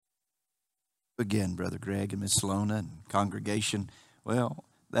Again, Brother Greg and Miss Lona and congregation. Well,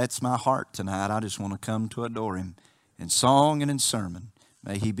 that's my heart tonight. I just want to come to adore Him in song and in sermon.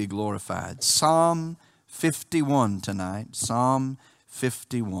 May He be glorified. Psalm 51 tonight. Psalm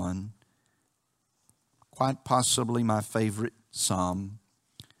 51. Quite possibly my favorite psalm.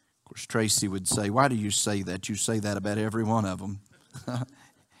 Of course, Tracy would say, "Why do you say that? You say that about every one of them."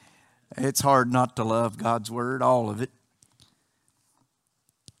 It's hard not to love God's Word, all of it.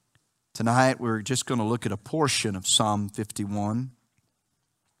 Tonight we're just going to look at a portion of Psalm 51.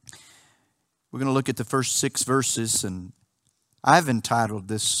 We're going to look at the first 6 verses, and I've entitled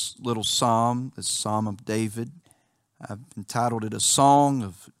this little psalm, the Psalm of David, I've entitled it A Song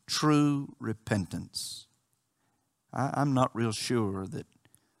of True Repentance. I'm not real sure that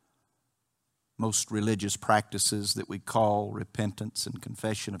most religious practices that we call repentance and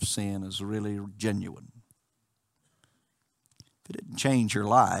confession of sin is really genuine. If it didn't change your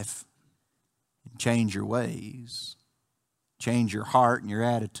life, change your ways, change your heart and your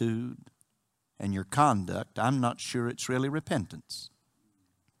attitude and your conduct, I'm not sure it's really repentance.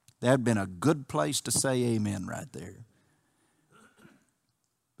 That'd been a good place to say amen right there.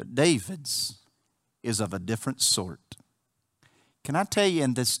 But David's is of a different sort. Can I tell you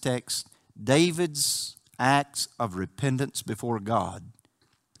in this text, David's acts of repentance before God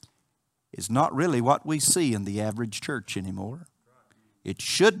is not really what we see in the average church anymore. It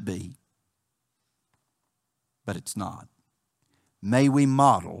should be, but it's not. May we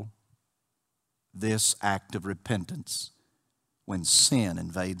model this act of repentance when sin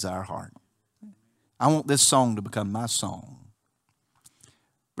invades our heart. I want this song to become my song.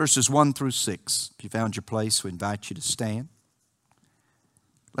 Verses 1 through 6. If you found your place, we invite you to stand.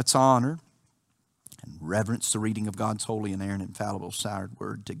 Let's honor and reverence the reading of God's holy, inerrant, infallible, inspired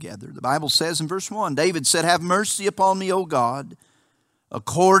word together. The Bible says in verse 1, David said, "Have mercy upon me, O God,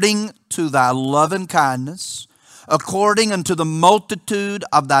 according to thy loving kindness, according unto the multitude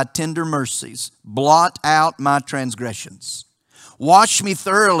of thy tender mercies. Blot out my transgressions. Wash me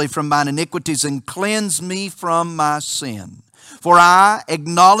thoroughly from mine iniquities and cleanse me from my sin. For I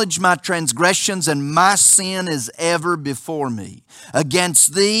acknowledge my transgressions, and my sin is ever before me.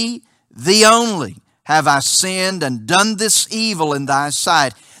 Against thee, thee only, have I sinned and done this evil in thy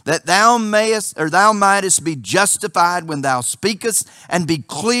sight, that thou mightest be justified when thou speakest, and be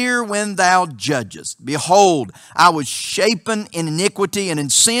clear when thou judgest. Behold, I was shapen in iniquity, and in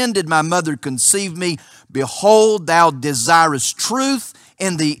sin did my mother conceive me. Behold, thou desirest truth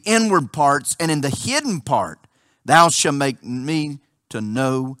in the inward parts, and in the hidden part thou shalt make me to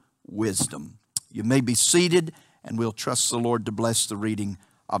know wisdom." You may be seated, and we'll trust the Lord to bless the reading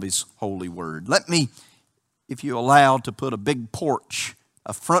of His holy word. Let me, if you allow, to put a big porch,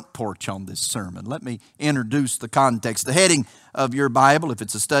 a front porch on this sermon. Let me introduce the context. The heading of your Bible, if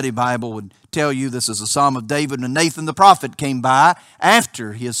it's a study Bible, would tell you this is a Psalm of David when Nathan the prophet came by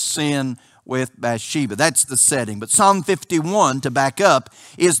after his sin with Bathsheba. That's the setting. But Psalm 51, to back up,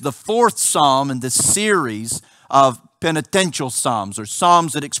 is the 4th psalm in this series of penitential psalms, or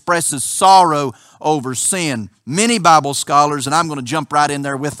psalms that expresses sorrow over sin. Many Bible scholars, and I'm going to jump right in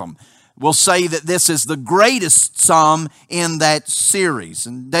there with them, will say that this is the greatest psalm in that series.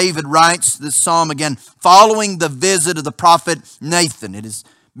 And David writes this psalm again following the visit of the prophet Nathan. It has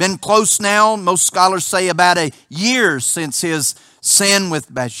been close now, most scholars say about a year since his sin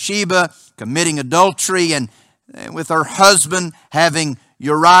with Bathsheba, committing adultery, and with her husband having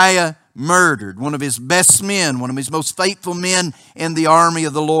Uriah murdered, one of his best men, one of his most faithful men in the army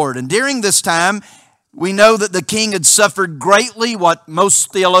of the Lord. And during this time, we know that the king had suffered greatly, what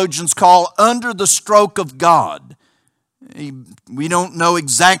most theologians call under the stroke of God. We don't know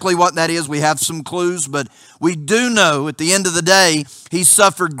exactly what that is. We have some clues, but we do know at the end of the day, he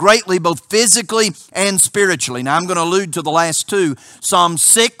suffered greatly both physically and spiritually. Now I'm going to allude to the last two, Psalm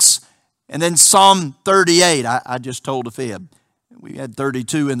 6 and then Psalm 38. I just told a fib. We had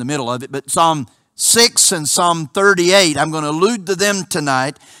 32 in the middle of it, but Psalm 6 and Psalm 38, I'm going to allude to them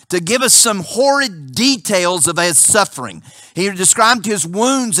tonight to give us some horrid details of his suffering. He described his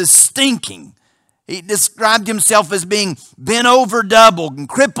wounds as stinking. He described himself as being bent over double and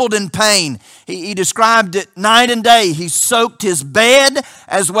crippled in pain. He described it night and day. He soaked his bed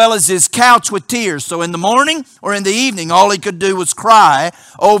as well as his couch with tears. So in the morning or in the evening, all he could do was cry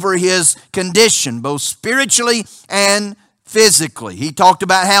over his condition, both spiritually and physically. He talked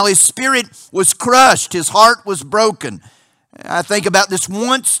about how his spirit was crushed, his heart was broken. I think about this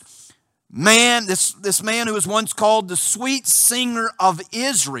man who was once called the sweet singer of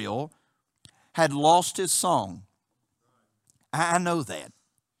Israel had lost his song. I know that.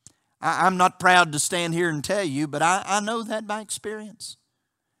 I'm not proud to stand here and tell you, but I know that by experience.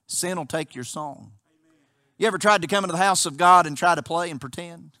 Sin will take your song. You ever tried to come into the house of God and try to play and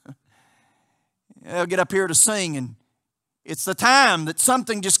pretend? They'll get up here to sing, and it's the time that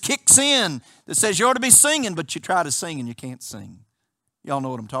something just kicks in that says you ought to be singing, but you try to sing and you can't sing. Y'all know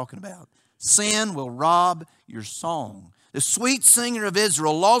what I'm talking about. Sin will rob your song. The sweet singer of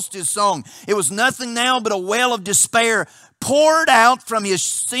Israel lost his song. It was nothing now but a well of despair poured out from his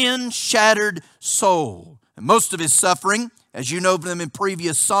sin-shattered soul. And most of his suffering, as you know from them in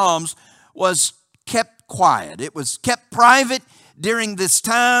previous Psalms, was kept quiet. It was kept private during this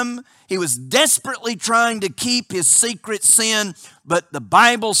time. He was desperately trying to keep his secret sin, but the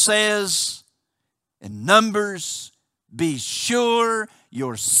Bible says in Numbers, be sure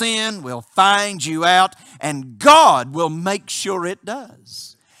your sin will find you out, and God will make sure it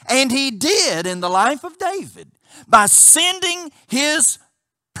does. And He did in the life of David by sending his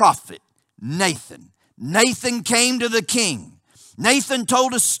prophet, Nathan. Nathan came to the king. Nathan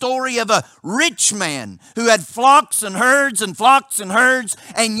told a story of a rich man who had flocks and herds,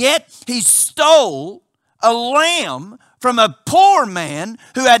 and yet he stole a lamb from a poor man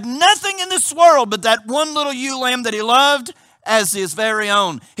who had nothing in this world but that one little ewe lamb that he loved as his very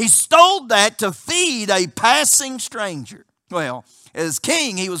own. He stole that to feed a passing stranger. Well, as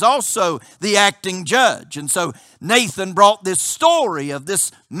king, he was also the acting judge. And so Nathan brought this story of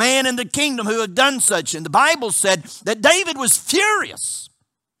this man in the kingdom who had done such. And the Bible said that David was furious.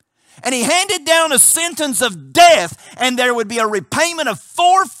 And he handed down a sentence of death, and there would be a repayment of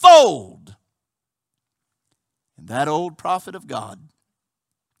fourfold. And that old prophet of God,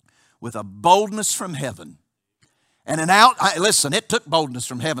 with a boldness from heaven, and listen, it took boldness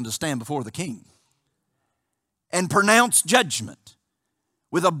from heaven to stand before the king and pronounce judgment.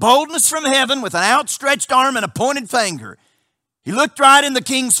 With a boldness from heaven, with an outstretched arm and a pointed finger, he looked right in the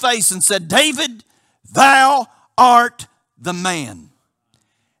king's face and said, David, thou art the man.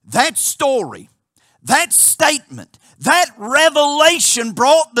 That story, that statement, that revelation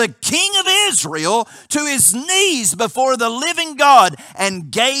brought the king of Israel to his knees before the living God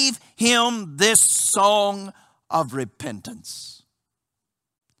and gave him this song of repentance.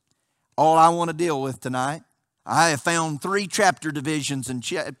 All I want to deal with tonight, I have found 3 chapter divisions in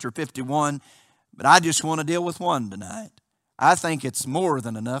chapter 51, but I just want to deal with one tonight. I think it's more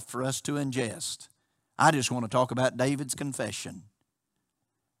than enough for us to ingest. I just want to talk about David's confession.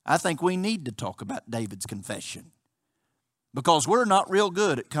 I think we need to talk about David's confession because we're not real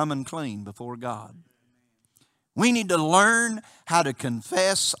good at coming clean before God. We need to learn how to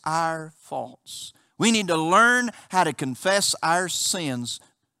confess our faults. We need to learn how to confess our sins.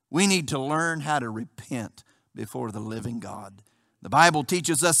 We need to learn how to repent before the living God. The Bible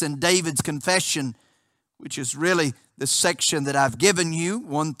teaches us in David's confession, which is really the section that I've given you,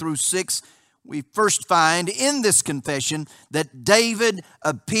 1 through 6, we first find in this confession that David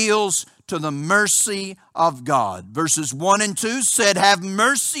appeals to the mercy of God. Verses 1 and 2 said, have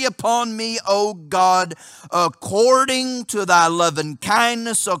mercy upon me, O God, according to thy loving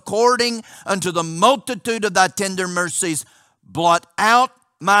kindness, according unto the multitude of thy tender mercies, blot out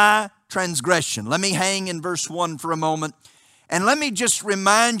my transgression. Let me hang in verse 1 for a moment. And let me just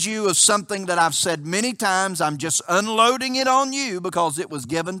remind you of something that I've said many times. I'm just unloading it on you because it was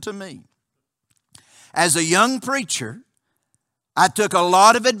given to me. As a young preacher, I took a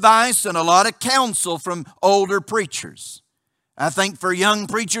lot of advice and a lot of counsel from older preachers. I think for young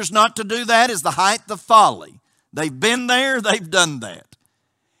preachers not to do that is the height of folly. They've been there, they've done that.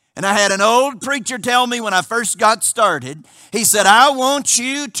 And I had an old preacher tell me when I first got started, he said, I want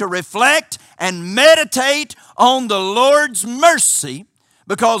you to reflect and meditate on the Lord's mercy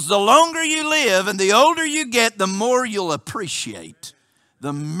because the longer you live and the older you get, the more you'll appreciate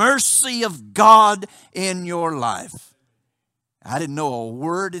the mercy of God in your life. I didn't know a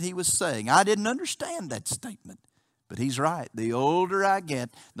word that he was saying. I didn't understand that statement. But he's right. The older I get,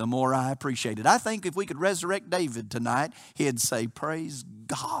 the more I appreciate it. I think if we could resurrect David tonight, he'd say, praise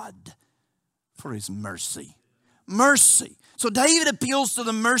God for his mercy. Mercy. So David appeals to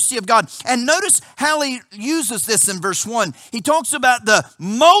the mercy of God. And notice how he uses this in verse 1. He talks about the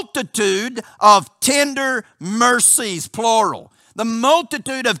multitude of tender mercies, plural. The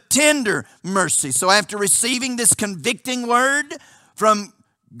multitude of tender mercies. So after receiving this convicting word from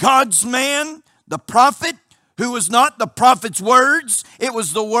God's man, the prophet, who was not the prophet's words, it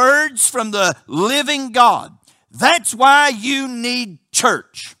was the words from the living God. That's why you need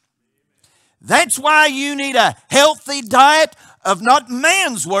church. That's why you need a healthy diet of not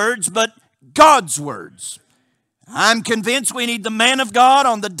man's words, but God's words. I'm convinced we need the man of God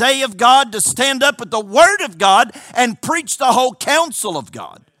on the day of God to stand up with the word of God and preach the whole counsel of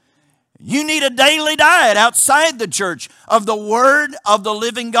God. You need a daily diet outside the church of the Word of the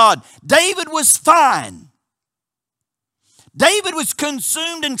living God. David was fine. David was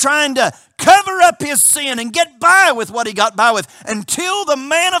consumed in trying to cover up his sin and get by with what he got by with until the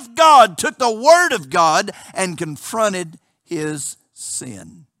man of God took the Word of God and confronted his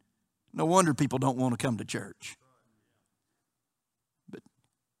sin. No wonder people don't want to come to church. But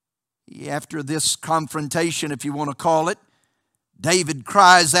after this confrontation, if you want to call it, David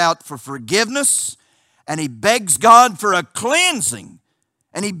cries out for forgiveness and he begs God for a cleansing.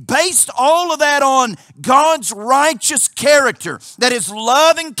 And he based all of that on God's righteous character, that is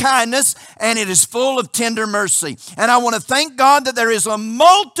loving kindness and it is full of tender mercy. And I want to thank God that there is a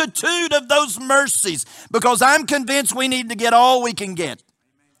multitude of those mercies, because I'm convinced we need to get all we can get.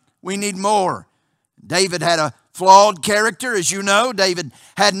 We need more. David had a flawed character, as you know. David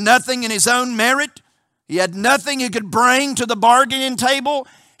had nothing in his own merit. He had nothing he could bring to the bargaining table.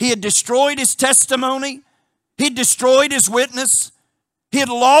 He had destroyed his testimony. He had destroyed his witness. He had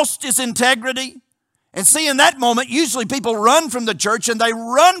lost his integrity. And see, in that moment, usually people run from the church and they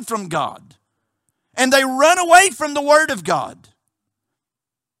run from God. And they run away from the Word of God.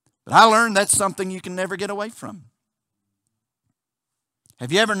 But I learned that's something you can never get away from.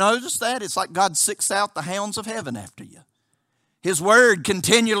 Have you ever noticed that? It's like God seeks out the hounds of heaven after you. His Word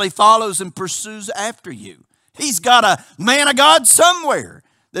continually follows and pursues after you. He's got a man of God somewhere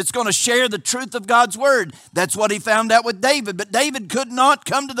that's going to share the truth of God's Word. That's what he found out with David. But David could not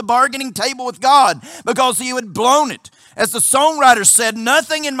come to the bargaining table with God because he had blown it. As the songwriter said,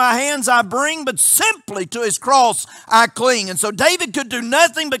 nothing in my hands I bring, but simply to his cross I cling. And so David could do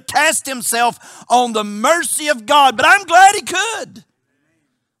nothing but cast himself on the mercy of God. But I'm glad he could.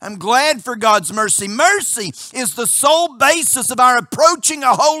 I'm glad for God's mercy. Mercy is the sole basis of our approaching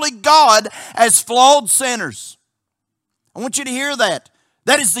a holy God as flawed sinners. I want you to hear that.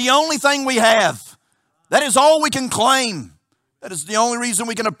 That is the only thing we have. That is all we can claim. That is the only reason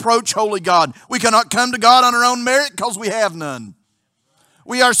we can approach holy God. We cannot come to God on our own merit because we have none.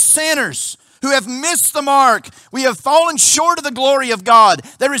 We are sinners who have missed the mark. We have fallen short of the glory of God.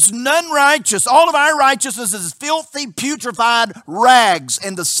 There is none righteous. All of our righteousness is filthy, putrefied rags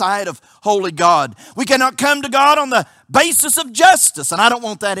in the sight of holy God. We cannot come to God on the basis of justice, and I don't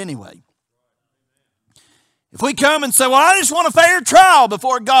want that anyway. If we come and say, well, I just want a fair trial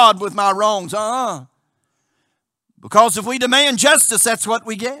before God with my wrongs. Because if we demand justice, that's what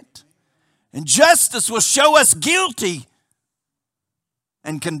we get. And justice will show us guilty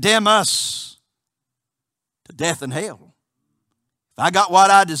and condemn us to death and hell. If I got what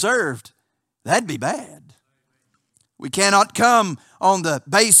I deserved, that'd be bad. We cannot come on the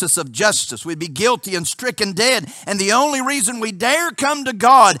basis of justice. We'd be guilty and stricken dead. And the only reason we dare come to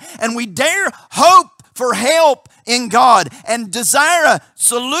God and we dare hope for help in God and desire a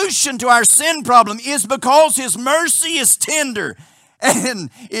solution to our sin problem is because His mercy is tender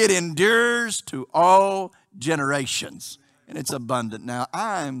and it endures to all generations. And it's abundant. Now,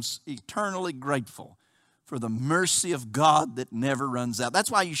 I'm eternally grateful for the mercy of God that never runs out.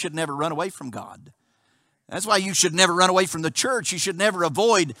 That's why you should never run away from God. That's why you should never run away from the church. You should never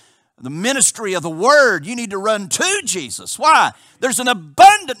avoid the ministry of the Word. You need to run to Jesus. Why? There's an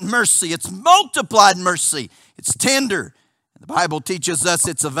abundant mercy. It's multiplied mercy. It's tender. The Bible teaches us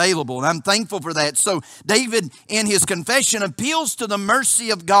it's available, and I'm thankful for that. So David, in his confession, appeals to the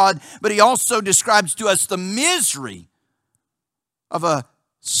mercy of God, but he also describes to us the misery of a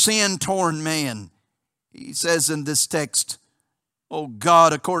sin-torn man. He says in this text, "O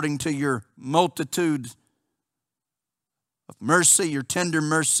God, according to your multitude of mercy, your tender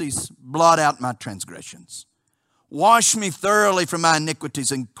mercies, blot out my transgressions. Wash me thoroughly from my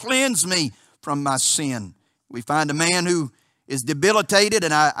iniquities and cleanse me from my sin." We find a man who is debilitated,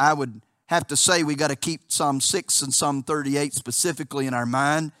 and I would have to say we got to keep Psalm 6 and Psalm 38 specifically in our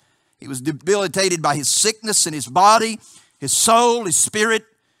mind. He was debilitated by his sickness in his body, his soul, his spirit,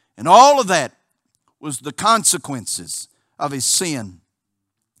 and all of that was the consequences of his sin.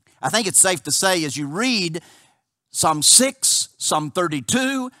 I think it's safe to say as you read Psalm 6, Psalm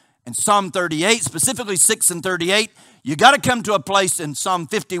 32, and Psalm 38, specifically 6 and 38, you got to come to a place in Psalm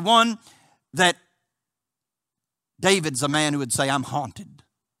 51 that David's a man who would say, I'm haunted.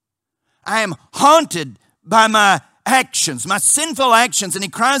 I am haunted by my actions, my sinful actions. And he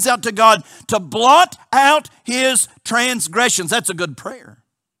cries out to God to blot out his transgressions. That's a good prayer.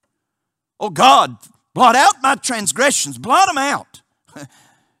 Oh God, blot out my transgressions. Blot them out.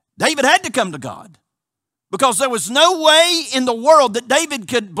 David had to come to God because there was no way in the world that David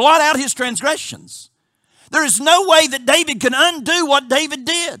could blot out his transgressions. There is no way that David could undo what David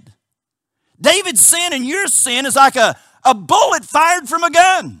did. David's sin and your sin is like a bullet fired from a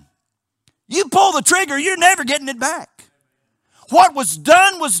gun. You pull the trigger, you're never getting it back. What was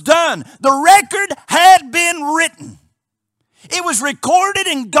done was done. The record had been written. It was recorded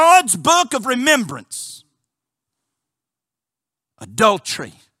in God's book of remembrance.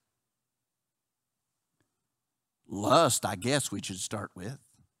 Adultery. Lust, I guess we should start with.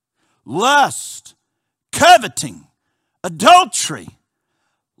 Lust, coveting, adultery,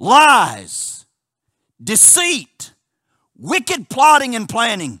 lies, deceit, wicked plotting and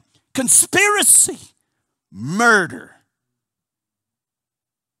planning, conspiracy, murder.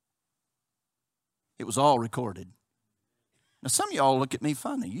 It was all recorded. Now, some of y'all look at me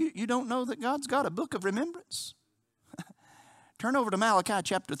funny. You don't know that God's got a book of remembrance? Turn over to Malachi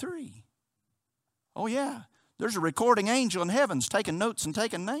chapter 3. Oh, yeah. There's a recording angel in heavens taking notes and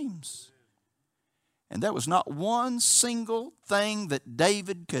taking names. And there was not one single thing that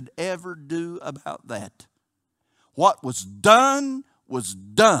David could ever do about that. What was done was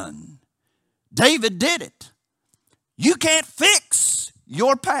done. David did it. You can't fix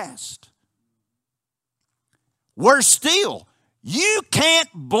your past. Worse still, you can't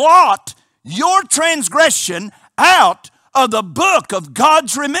blot your transgression out of the book of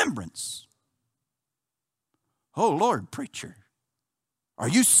God's remembrance. Oh, Lord, preacher, are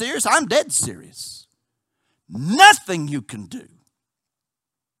you serious? I'm dead serious. Nothing you can do.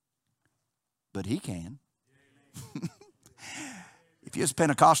 But He can. If you was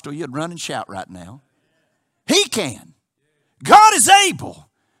Pentecostal, you'd run and shout right now. He can. God is able.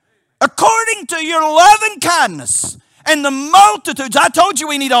 According to your loving kindness and the multitudes, I told you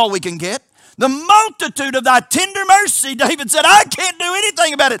we need all we can get. The multitude of thy tender mercy, David said, I can't do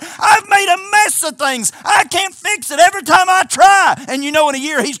anything about it. I've made a mess of things. I can't fix it every time I try. And you know, in a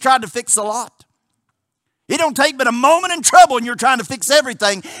year, he's tried to fix a lot. It don't take but a moment in trouble and you're trying to fix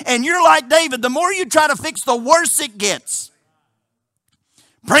everything. And you're like David, the more you try to fix, the worse it gets.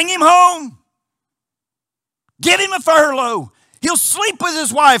 Bring him home. Give him a furlough. He'll sleep with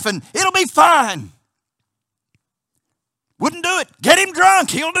his wife and it'll be fine. Wouldn't do it. Get him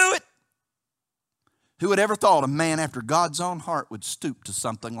drunk. He'll do it. Who would ever thought a man after God's own heart would stoop to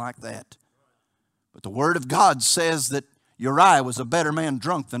something like that? But the Word of God says that Uriah was a better man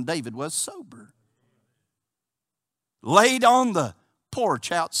drunk than David was sober. Laid on the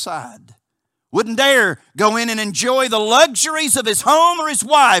porch outside. Wouldn't dare go in and enjoy the luxuries of his home or his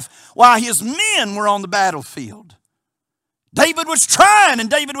wife while his men were on the battlefield. David was trying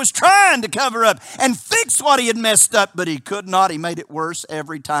to cover up and fix what he had messed up, but he could not. He made it worse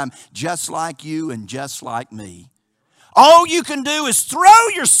every time, just like you and just like me. All you can do is throw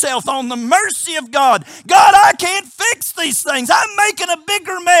yourself on the mercy of God. God, I can't fix these things. I'm making a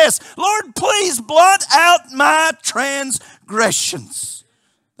bigger mess. Lord, please blot out my transgressions.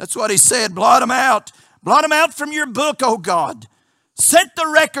 That's what he said. Blot them out. Blot them out from your book, oh God. Set the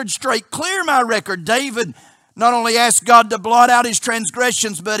record straight. Clear my record. David not only asked God to blot out his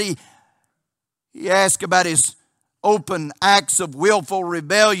transgressions, but he asked about his open acts of willful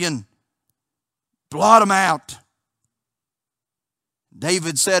rebellion. Blot them out.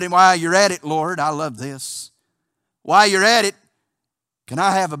 David said, while you're at it, Lord, I love this. While you're at it, can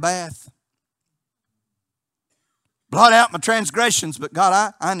I have a bath? Blot out my transgressions, but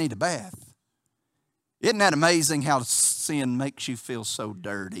God, I need a bath. Isn't that amazing how sin makes you feel so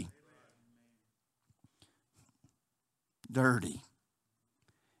dirty? Dirty.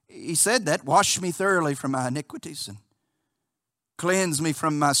 He said that, wash me thoroughly from my iniquities and cleanse me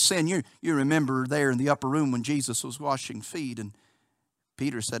from my sin. You remember there in the upper room when Jesus was washing feet and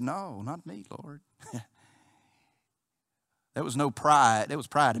Peter said, no, not me, Lord. There was no pride. There was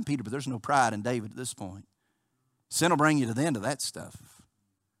pride in Peter, but there's no pride in David at this point. Sin will bring you to the end of that stuff.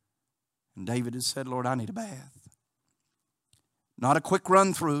 And David has said, Lord, I need a bath. Not a quick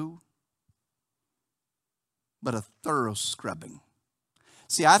run through, but a thorough scrubbing.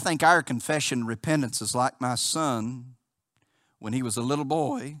 See, I think our confession and repentance is like my son when he was a little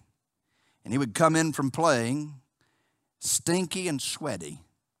boy and he would come in from playing stinky and sweaty.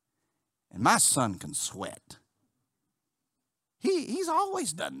 And my son can sweat. He's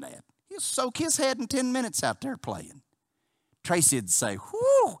always done that. He'll soak his head in 10 minutes out there playing. Tracy would say,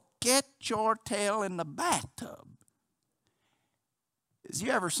 whoo, get your tail in the bathtub. Has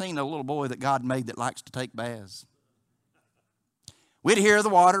you ever seen a little boy that God made that likes to take baths? We'd hear the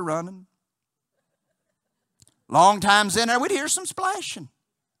water running. Long times in there, we'd hear some splashing.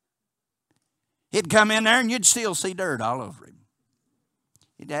 He'd come in there and you'd still see dirt all over him.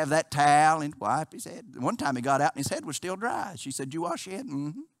 He'd have that towel and wipe his head. One time he got out and his head was still dry. She said, you wash your head?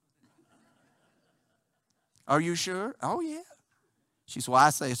 Mm-hmm. Are you sure? Oh, yeah. She said, well, I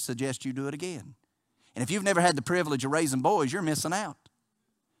suggest you do it again. And if you've never had the privilege of raising boys, you're missing out.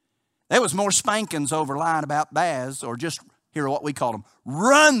 There was more spankings over lying about baths, or just, here are what we call them,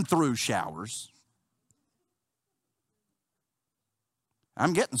 run-through showers.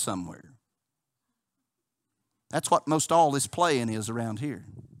 I'm getting somewhere. That's what most all this playing is around here.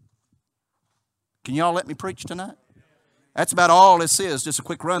 Can y'all let me preach tonight? That's about all this is, just a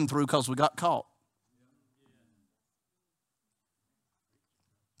quick run-through because we got caught.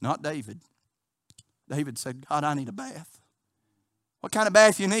 Not David. David said, God, I need a bath. What kind of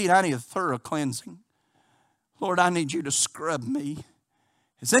bath you need? I need a thorough cleansing. Lord, I need you to scrub me.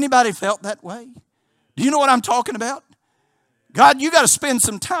 Has anybody felt that way? Do you know what I'm talking about? God, you got to spend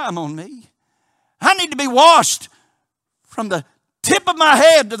some time on me. I need to be washed from the tip of my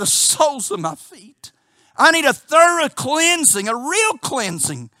head to the soles of my feet. I need a thorough cleansing, a real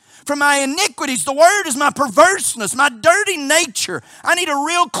cleansing from my iniquities. The word is my perverseness, my dirty nature. I need a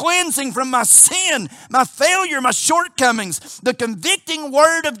real cleansing from my sin, my failure, my shortcomings. The convicting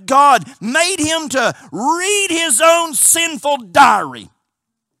word of God made him to read his own sinful diary.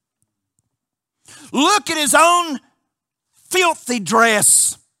 Look at his own filthy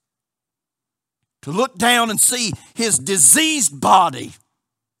dress. To look down and see his diseased body.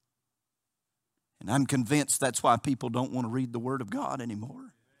 And I'm convinced that's why people don't want to read the Word of God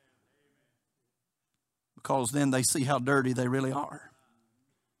anymore. Because then they see how dirty they really are.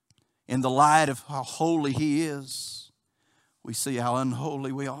 In the light of how holy He is, we see how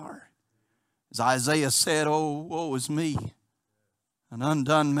unholy we are. As Isaiah said, "Oh, woe is me, an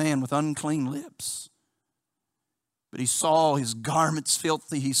undone man with unclean lips." But he saw his garments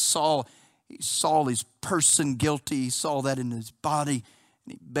filthy. He saw his person guilty. He saw that in his body.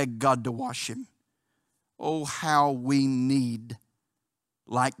 And he begged God to wash him. Oh, how we need,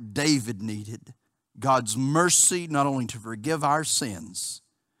 like David needed, God's mercy not only to forgive our sins,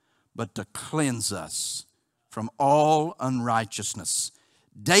 but to cleanse us from all unrighteousness.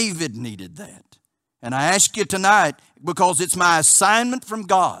 David needed that. And I ask you tonight, because it's my assignment from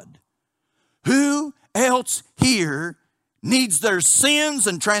God, who else here needs their sins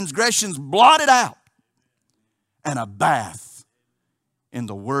and transgressions blotted out and a bath in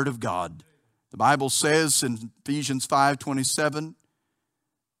the Word of God? The Bible says in Ephesians 5:27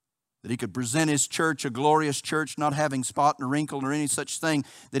 that He could present His church a glorious church, not having spot nor wrinkle nor any such thing,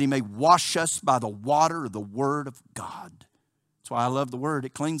 that He may wash us by the water of the Word of God. That's why I love the Word.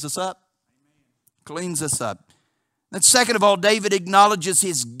 It cleans us up. Cleans us up. Then second of all, David acknowledges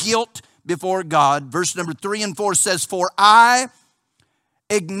his guilt before God. Verse number 3 and 4 says, "For I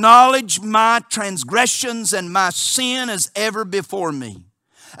acknowledge my transgressions, and my sin is ever before me.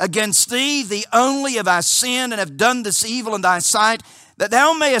 Against thee, the only, have I sinned, and have done this evil in thy sight, that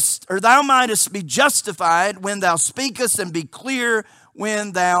thou mightest be justified when thou speakest, and be clear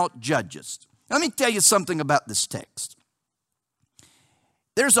when thou judgest." Let me tell you something about this text.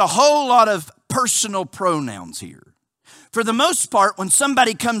 There's a whole lot of personal pronouns here. For the most part, when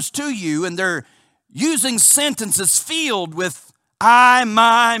somebody comes to you and they're using sentences filled with I,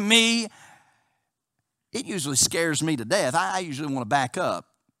 my, me, it usually scares me to death. I usually want to back up.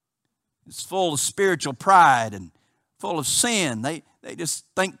 It's full of spiritual pride and full of sin. They just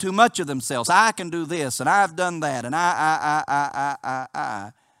think too much of themselves. I can do this, and I've done that, and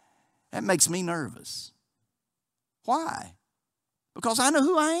I. That makes me nervous. Why? Because I know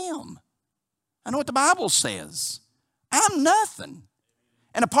who I am. I know what the Bible says. I'm nothing.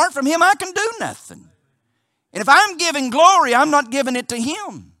 And apart from Him, I can do nothing. And if I'm giving glory, I'm not giving it to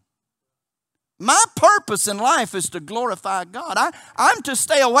Him. My purpose in life is to glorify God. I'm to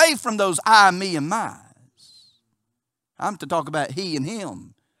stay away from those I, me, and my's. I'm to talk about He and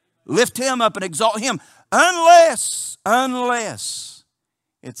Him. Lift Him up and exalt Him. Unless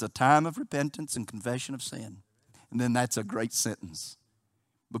it's a time of repentance and confession of sin. And then that's a great sentence.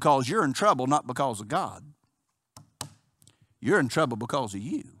 Because you're in trouble not because of God. You're in trouble because of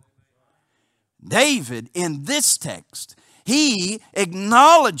you. David, in this text, he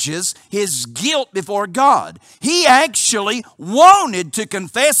acknowledges his guilt before God. He actually wanted to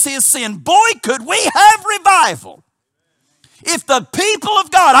confess his sin. Boy, could we have revival. If the people of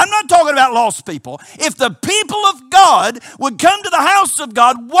God, I'm not talking about lost people, if the people of God would come to the house of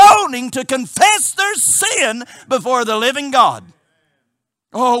God wanting to confess their sin before the living God.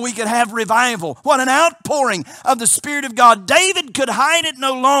 Oh, we could have revival. What an outpouring of the Spirit of God. David could hide it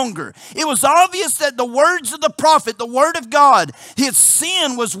no longer. It was obvious that the words of the prophet, the Word of God, his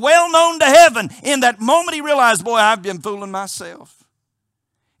sin was well known to heaven. In that moment he realized, boy, I've been fooling myself.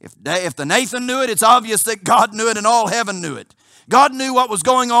 If the Nathan knew it, it's obvious that God knew it and all heaven knew it. God knew what was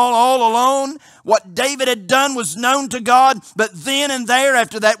going on all alone. What David had done was known to God. But then and there,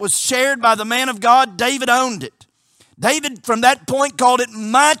 after that was shared by the man of God, David owned it. David from that point called it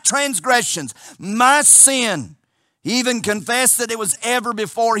my transgressions, my sin. He even confessed that it was ever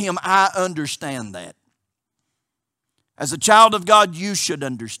before him. I understand that. As a child of God, you should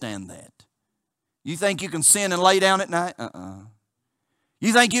understand that. You think you can sin and lay down at night?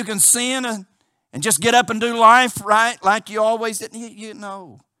 You think you can sin and just get up and do life right like you always did? You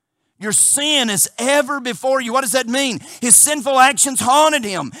know. Your sin is ever before you. What does that mean? His sinful actions haunted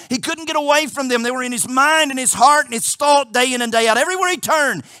him. He couldn't get away from them. They were in his mind and his heart and his thought day in and day out. Everywhere he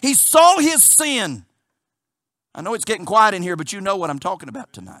turned, he saw his sin. I know it's getting quiet in here, but you know what I'm talking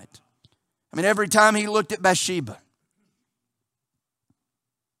about tonight. I mean, every time he looked at Bathsheba,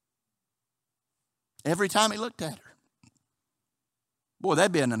 every time he looked at her. Boy,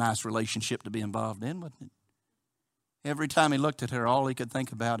 that'd been a nice relationship to be involved in, wouldn't it? Every time he looked at her, all he could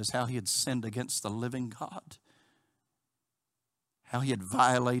think about is how he had sinned against the living God. How he had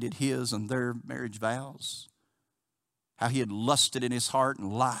violated his and their marriage vows. How he had lusted in his heart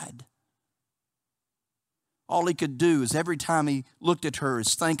and lied. All he could do is every time he looked at her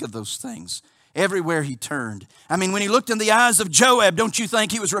is think of those things. Everywhere he turned. I mean, when he looked in the eyes of Joab, don't you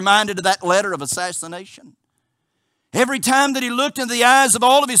think he was reminded of that letter of assassination? Every time that he looked into the eyes of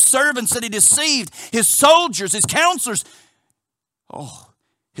all of his servants that he deceived, his soldiers, his counselors,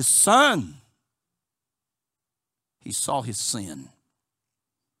 his son, he saw his sin.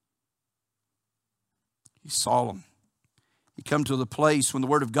 He saw him. He come to the place when the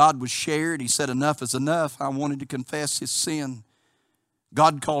word of God was shared. He said, enough is enough. I wanted to confess his sin.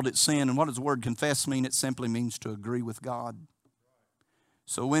 God called it sin. And what does the word confess mean? It simply means to agree with God.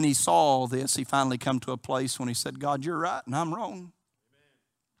 So when he saw this, he finally come to a place when he said, God, you're right and I'm wrong.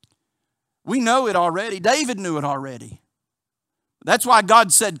 We know it already. David knew it already. That's why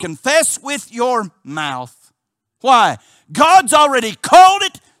God said, confess with your mouth. Why? God's already called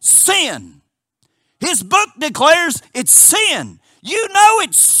it sin. His book declares it's sin. You know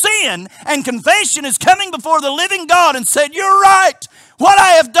it's sin, and confession is coming before the living God and said, you're right. What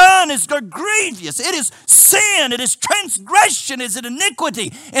I have done is grievous. It is sin. It is transgression. It is an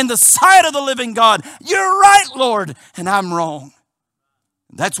iniquity in the sight of the living God. You're right, Lord, and I'm wrong.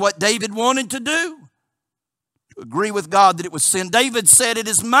 That's what David wanted to do. To agree with God that it was sin. David said, it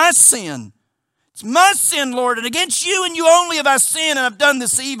is my sin. It's my sin, Lord, and against you and you only have I sinned, and I've done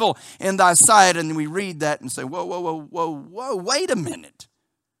this evil in thy sight. And we read that and say, whoa, wait a minute.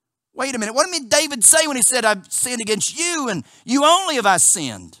 Wait a minute. What did David say when he said, I've sinned against you and you only have I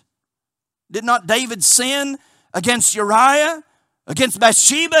sinned? Did not David sin against Uriah, against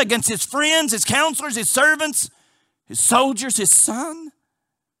Bathsheba, against his friends, his counselors, his servants, his soldiers, his son?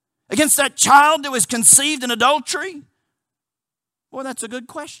 Against that child that was conceived in adultery? Well, that's a good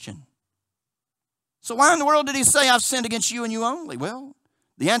question. So why in the world did he say, I've sinned against you and you only? Well,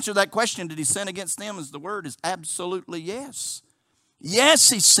 the answer to that question, did he sin against them, is the word is absolutely yes. Yes,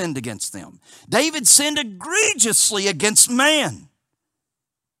 he sinned against them. David sinned egregiously against man.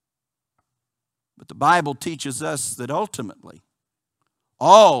 But the Bible teaches us that ultimately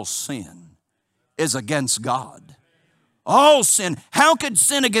all sin is against God. All sin. How could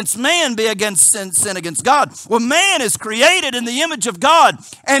sin against man be against sin against God? Well, man is created in the image of God,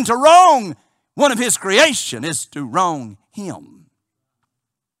 and to wrong one of his creation is to wrong him.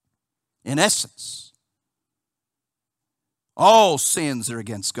 In essence, all sins are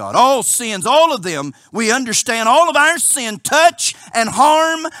against God. All sins, all of them, we understand all of our sin touch and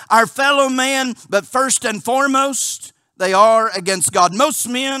harm our fellow man, but first and foremost, they are against God. Most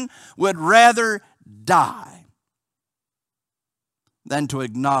men would rather die than to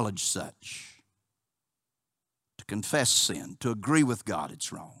acknowledge such, to confess sin, to agree with God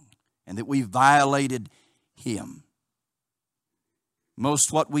it's wrong, and that we violated him.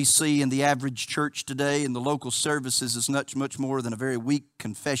 Most what we see in the average church today in the local services is much more than a very weak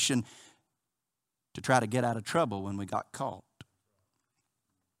confession to try to get out of trouble when we got caught.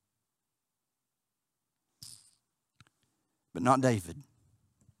 But not David.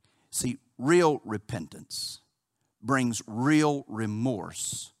 See, real repentance brings real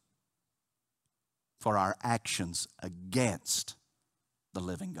remorse for our actions against the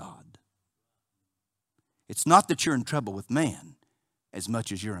living God. It's not that you're in trouble with man as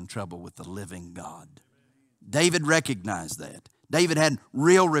much as you're in trouble with the living God. David recognized that. David had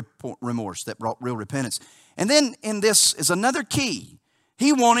real remorse that brought real repentance. And then in this is another key.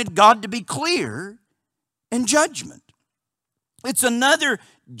 He wanted God to be clear in judgment. It's another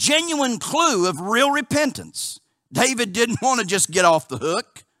genuine clue of real repentance. David didn't want to just get off the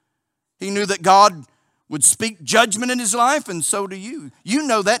hook. He knew that God would speak judgment in his life, and so do you. You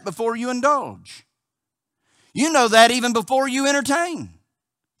know that before you indulge. You know that even before you entertain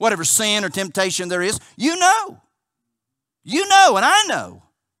whatever sin or temptation there is. You know. You know and I know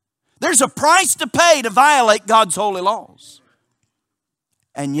there's a price to pay to violate God's holy laws.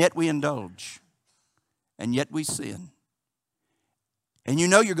 And yet we indulge. And yet we sin. And you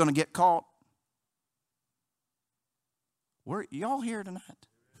know you're going to get caught. Y'all here tonight?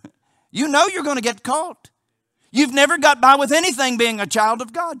 You know you're going to get caught. You've never got by with anything being a child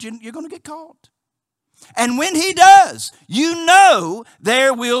of God. You're going to get caught. And when He does, you know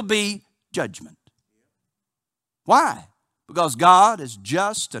there will be judgment. Why? Because God is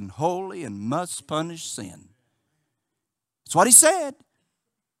just and holy and must punish sin. That's what He said.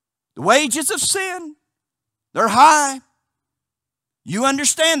 The wages of sin, they're high. You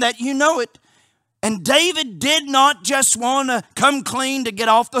understand that. You know it. And David did not just want to come clean to get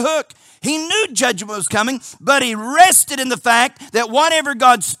off the hook. He knew judgment was coming, but he rested in the fact that whatever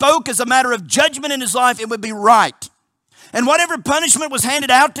God spoke as a matter of judgment in his life, it would be right. And whatever punishment was handed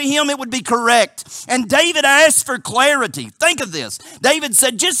out to him, it would be correct. And David asked for clarity. Think of this. David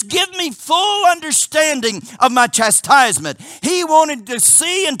said, just give me full understanding of my chastisement. He wanted to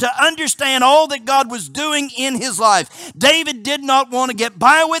see and to understand all that God was doing in his life. David did not want to get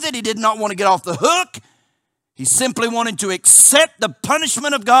by with it. He did not want to get off the hook. He simply wanted to accept the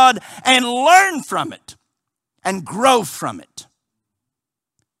punishment of God and learn from it and grow from it.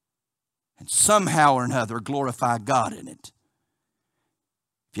 And somehow or another glorify God in it.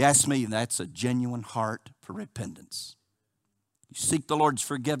 If you ask me, that's a genuine heart for repentance. You seek the Lord's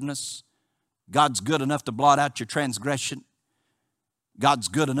forgiveness. God's good enough to blot out your transgression. God's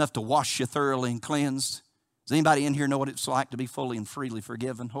good enough to wash you thoroughly and cleansed. Does anybody in here know what it's like to be fully and freely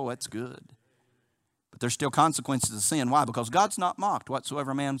forgiven? Oh, that's good. But there's still consequences of sin. Why? Because God's not mocked.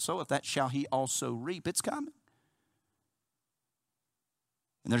 Whatsoever man soweth, that shall he also reap. It's coming.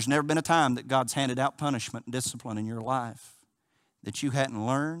 And there's never been a time that God's handed out punishment and discipline in your life that you hadn't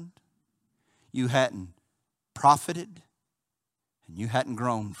learned, you hadn't profited, and you hadn't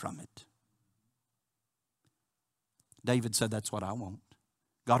grown from it. David said, that's what I want.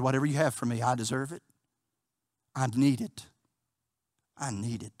 God, whatever you have for me, I deserve it. I need it. I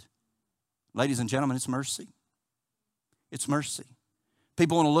need it. Ladies and gentlemen, it's mercy. It's mercy.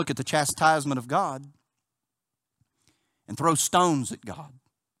 People want to look at the chastisement of God and throw stones at God.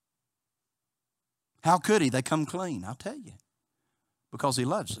 How could he? They come clean. I'll tell you. Because he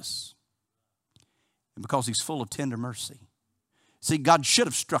loves us. And because he's full of tender mercy. See, God should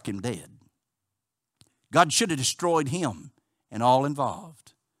have struck him dead. God should have destroyed him and all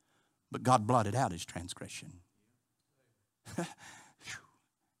involved. But God blotted out his transgression.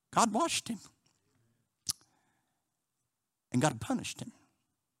 God washed him. And God punished him.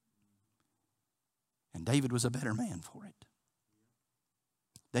 And David was a better man for it.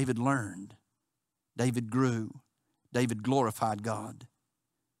 David learned. David grew. David glorified God.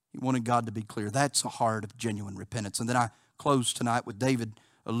 He wanted God to be clear. That's a heart of genuine repentance. And then I close tonight with David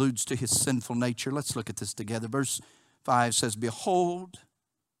alludes to his sinful nature. Let's look at this together. Verse 5 says, behold,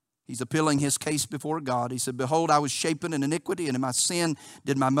 he's appealing his case before God. He said, behold, I was shapen in iniquity, and in my sin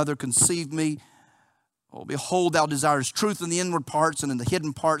did my mother conceive me. Oh, behold, thou desirest truth in the inward parts, and in the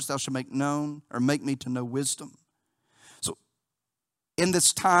hidden parts thou shalt make known, or make me to know wisdom. So in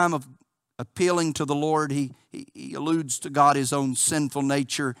this time of appealing to the Lord, he alludes to God, his own sinful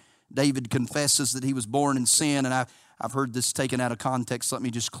nature. David confesses that he was born in sin, and I've heard this taken out of context. Let me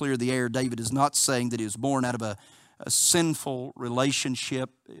just clear the air. David is not saying that he was born out of a sinful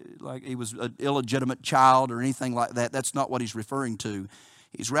relationship, like he was an illegitimate child or anything like that. That's not what he's referring to.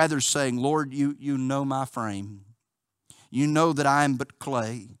 He's rather saying, Lord, you know my frame. You know that I am but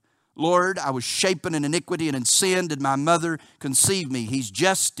clay. Lord, I was shapen in iniquity, and in sin did my mother conceive me. He's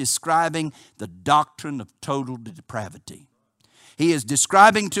just describing the doctrine of total depravity. He is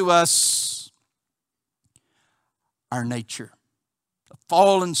describing to us our nature, the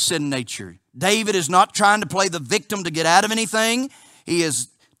fallen sin nature. David is not trying to play the victim to get out of anything. He is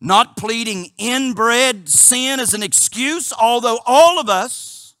not pleading inbred sin as an excuse, although all of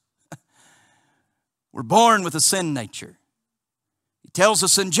us were born with a sin nature. Tells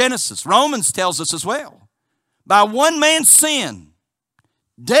us in Genesis. Romans tells us as well. By one man's sin,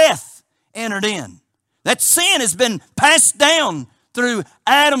 death entered in. That sin has been passed down through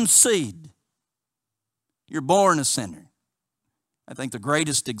Adam's seed. You're born a sinner. I think the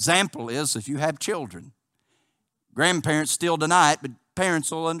greatest example is if you have children. Grandparents still deny it, but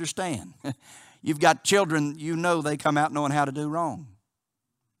parents will understand. You've got children, you know they come out knowing how to do wrong.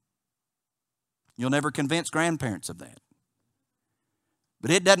 You'll never convince grandparents of that. But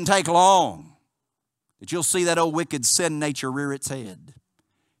it doesn't take long that you'll see that old wicked sin nature rear its head.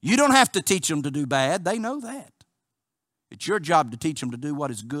 You don't have to teach them to do bad. They know that. It's your job to teach them to do what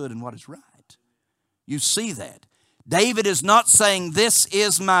is good and what is right. You see that. David is not saying, this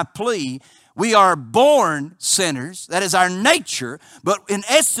is my plea. We are born sinners. That is our nature. But in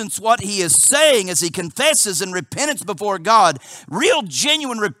essence, what he is saying as he confesses in repentance before God, real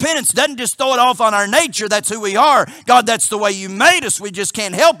genuine repentance doesn't just throw it off on our nature. That's who we are. God, that's the way you made us. We just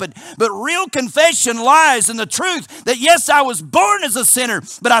can't help it. But real confession lies in the truth that, yes, I was born as a sinner,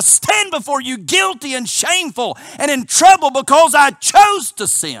 but I stand before you guilty and shameful and in trouble because I chose to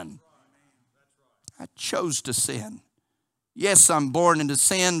sin. I chose to sin. Yes, I'm born into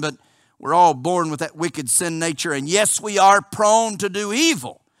sin, but we're all born with that wicked sin nature, and yes, we are prone to do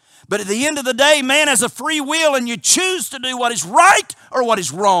evil. But at the end of the day, man has a free will, and you choose to do what is right or what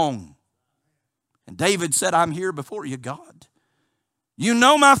is wrong. And David said, I'm here before you, God. You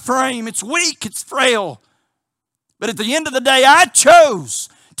know my frame. It's weak. It's frail. But at the end of the day, I chose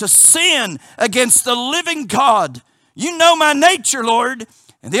to sin against the living God. You know my nature, Lord.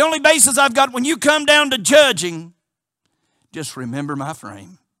 And the only basis I've got when you come down to judging, just remember my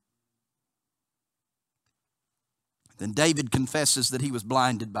frame. Then David confesses that he was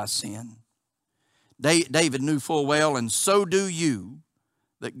blinded by sin. David knew full well, and so do you,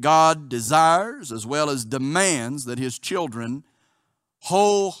 that God desires as well as demands that his children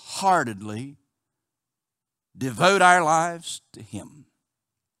wholeheartedly devote our lives to him.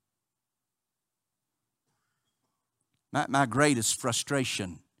 My greatest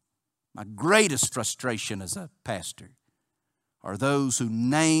frustration as a pastor are those who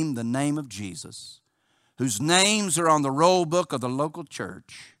name the name of Jesus, whose names are on the roll book of the local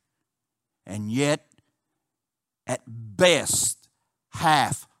church, and yet, at best,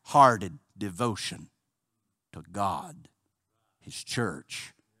 half-hearted devotion to God, his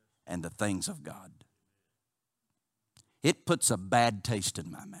church, and the things of God. It puts a bad taste in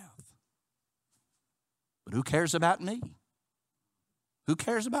my mouth. But who cares about me? Who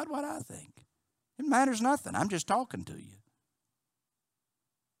cares about what I think? It matters nothing. I'm just talking to you.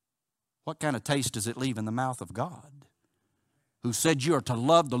 What kind of taste does it leave in the mouth of God, who said you are to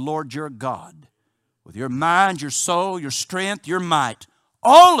love the Lord your God with your mind, your soul, your strength, your might,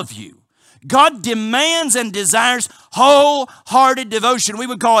 all of you? God demands and desires wholehearted devotion. We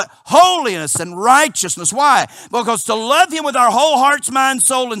would call it holiness and righteousness. Why? because to love him with our whole hearts, mind,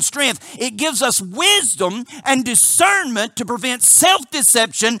 soul, and strength, it gives us wisdom and discernment to prevent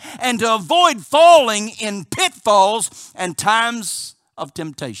self-deception and to avoid falling in pitfalls and times of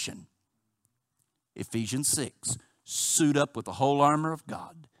temptation. Ephesians 6, suit up with the whole armor of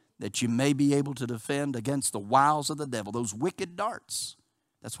God, that you may be able to defend against the wiles of the devil, those wicked darts.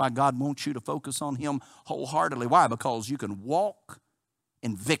 That's why God wants you to focus on him wholeheartedly. Why? Because you can walk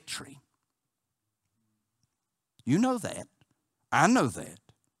in victory. You know that. I know that.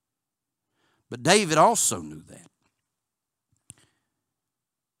 But David also knew that.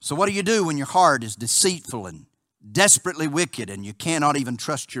 So what do you do when your heart is deceitful and desperately wicked and you cannot even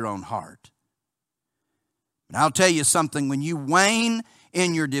trust your own heart? And I'll tell you something, when you wane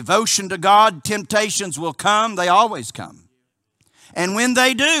in your devotion to God, temptations will come. They always come. And when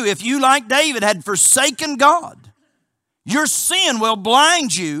they do, if you, like David, had forsaken God, your sin will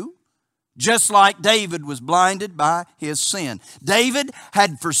blind you, just like David was blinded by his sin. David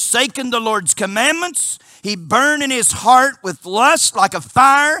had forsaken the Lord's commandments. He burned in his heart with lust like a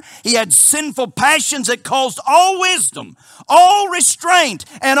fire. He had sinful passions that caused all wisdom, all restraint,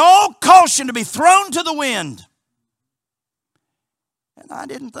 and all caution to be thrown to the wind. And I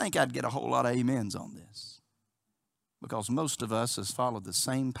didn't think I'd get a whole lot of amens on this, because most of us has followed the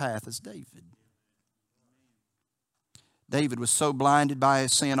same path as David. David was so blinded by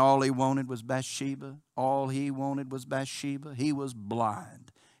his sin, all he wanted was Bathsheba. All he wanted was Bathsheba. He was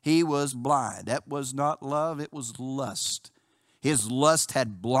blind. He was blind. That was not love, it was lust. His lust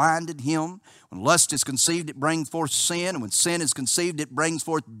had blinded him. When lust is conceived, it brings forth sin. And when sin is conceived, it brings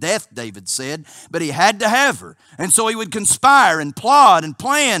forth death, David said. But he had to have her. And so he would conspire and plot and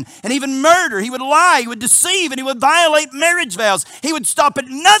plan and even murder. He would lie, he would deceive, and he would violate marriage vows. He would stop at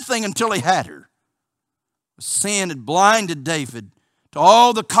nothing until he had her. Sin had blinded David to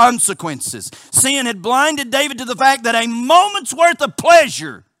all the consequences. Sin had blinded David to the fact that a moment's worth of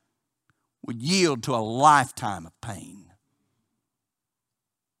pleasure would yield to a lifetime of pain.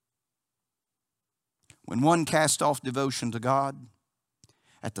 When one casts off devotion to God,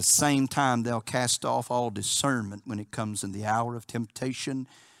 at the same time they'll cast off all discernment when it comes in the hour of temptation.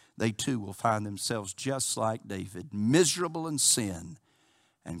 They too will find themselves just like David, miserable in sin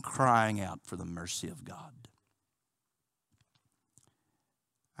and crying out for the mercy of God.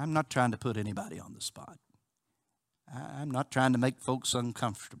 I'm not trying to put anybody on the spot. I'm not trying to make folks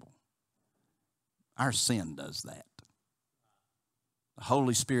uncomfortable. Our sin does that. The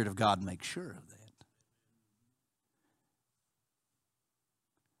Holy Spirit of God makes sure of that.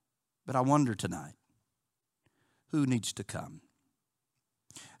 But I wonder tonight, who needs to come?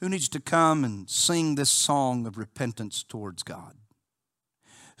 Who needs to come and sing this song of repentance towards God?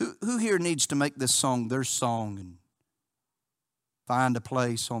 Who here needs to make this song their song and find a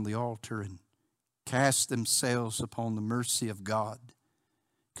place on the altar and cast themselves upon the mercy of God,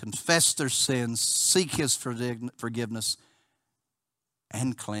 confess their sins, seek His forgiveness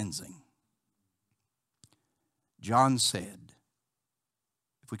and cleansing? John said,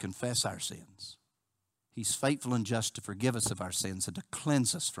 if we confess our sins, He's faithful and just to forgive us of our sins and to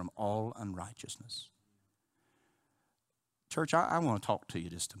cleanse us from all unrighteousness. Church, I want to talk to you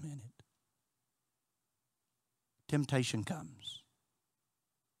just a minute. Temptation comes.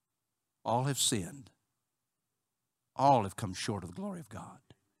 All have sinned. All have come short of the glory of God.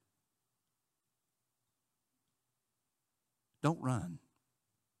 Don't run.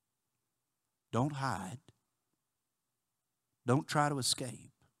 Don't hide. Don't try to escape.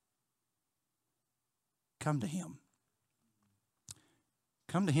 Come to Him.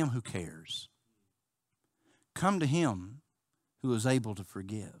 Come to Him who cares. Come to Him who is able to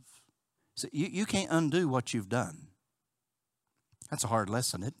forgive. So you can't undo what you've done. That's a hard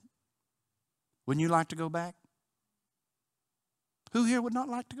lesson, isn't it? Wouldn't you like to go back? Who here would not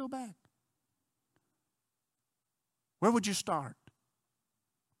like to go back? Where would you start?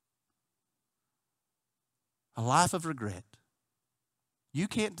 A life of regret. You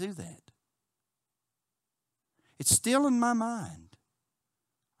can't do that. It's still in my mind,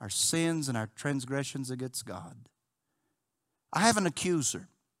 our sins and our transgressions against God. I have an accuser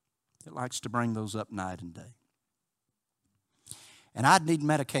that likes to bring those up night and day. And I'd need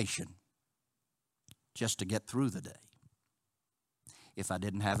medication just to get through the day if I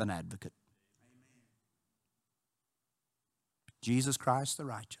didn't have an advocate. Jesus Christ the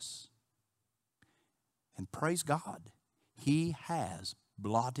righteous. And praise God, He has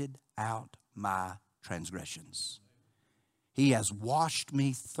blotted out my transgressions. He has washed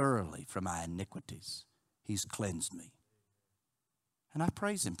me thoroughly from my iniquities. He's cleansed me. And I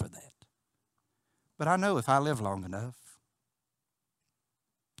praise Him for that. But I know if I live long enough,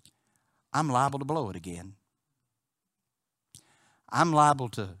 I'm liable to blow it again. I'm liable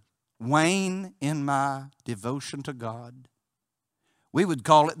to wane in my devotion to God. We would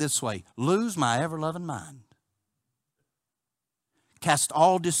call it this way: lose my ever-loving mind. Cast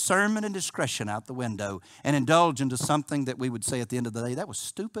all discernment and discretion out the window and indulge into something that we would say at the end of the day, that was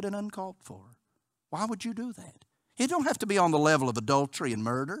stupid and uncalled for. Why would you do that? It don't have to be on the level of adultery and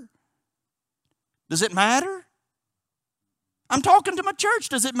murder. Does it matter? I'm talking to my church.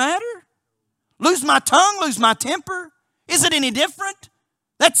 Does it matter? Lose my tongue, lose my temper? Is it any different?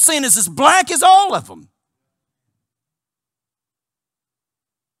 That sin is as black as all of them.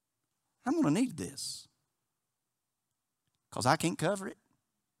 I'm going to need this because I can't cover it.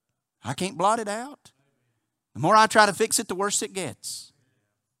 I can't blot it out. The more I try to fix it, the worse it gets.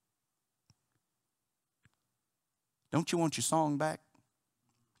 Don't you want your song back?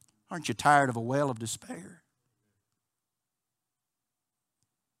 Aren't you tired of a well of despair?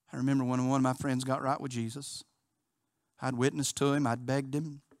 I remember when one of my friends got right with Jesus. I'd witnessed to him. I'd begged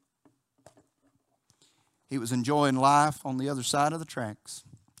him. He was enjoying life on the other side of the tracks,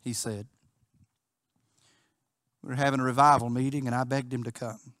 he said. We were having a revival meeting, and I begged him to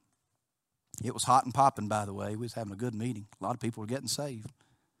come. It was hot and popping, by the way. We was having a good meeting. A lot of people were getting saved.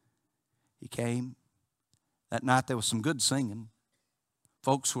 He came. That night there was some good singing.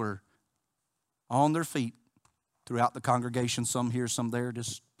 Folks were on their feet throughout the congregation, some here, some there,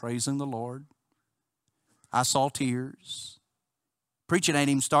 just praising the Lord. I saw tears. Preaching ain't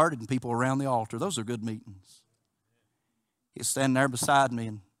even started and people around the altar. Those are good meetings. He's standing there beside me,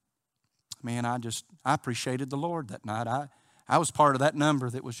 and man, I appreciated the Lord that night. I was part of that number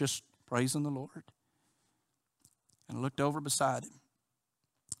that was just praising the Lord. And I looked over beside him.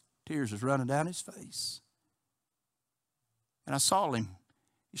 Tears was running down his face. And I saw him.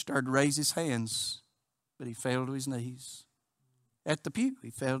 He started to raise his hands, but he fell to his knees. At the pew, he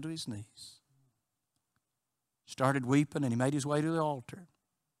fell to his knees. Started weeping, and he made his way to the altar.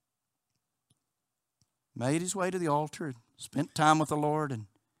 Made his way to the altar, spent time with the Lord, and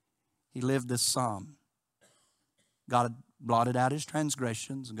he lived this psalm. God had blotted out his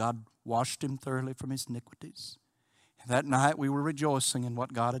transgressions, and God washed him thoroughly from his iniquities. And that night we were rejoicing in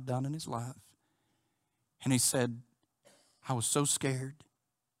what God had done in his life. And he said, I was so scared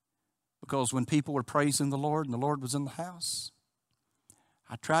because when people were praising the Lord and the Lord was in the house,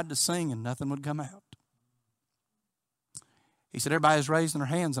 I tried to sing and nothing would come out. He said, everybody was raising their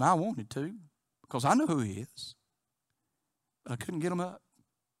hands, and I wanted to because I know who he is. But I couldn't get them up.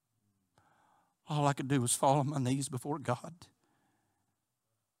 All I could do was fall on my knees before God.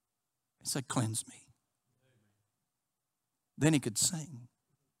 He said, cleanse me. Then he could sing.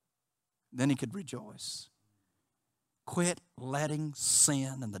 Then he could rejoice. Quit letting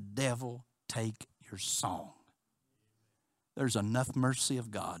sin and the devil take your song. There's enough mercy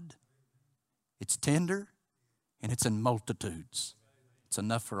of God. It's tender and it's in multitudes. It's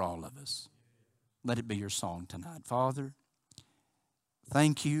enough for all of us. Let it be your song tonight. Father,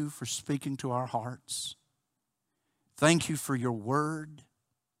 thank you for speaking to our hearts. Thank you for your word.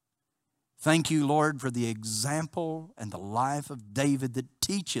 Thank you, Lord, for the example and the life of David that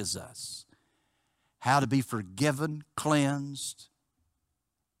teaches us how to be forgiven, cleansed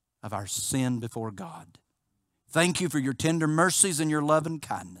of our sin before God. Thank you for your tender mercies and your love and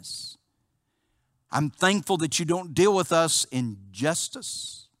kindness. I'm thankful that you don't deal with us in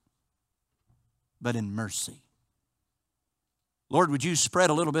justice, but in mercy. Lord, would you spread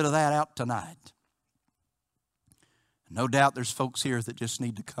a little bit of that out tonight? No doubt there's folks here that just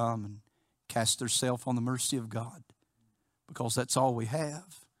need to come and cast themselves on the mercy of God, because that's all we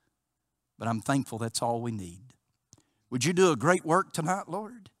have. But I'm thankful that's all we need. Would you do a great work tonight,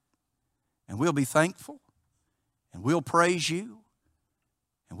 Lord? And we'll be thankful, and we'll praise you,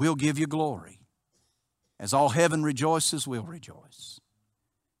 and we'll give you glory. As all heaven rejoices, we'll rejoice.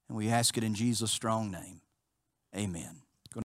 And we ask it in Jesus' strong name. Amen.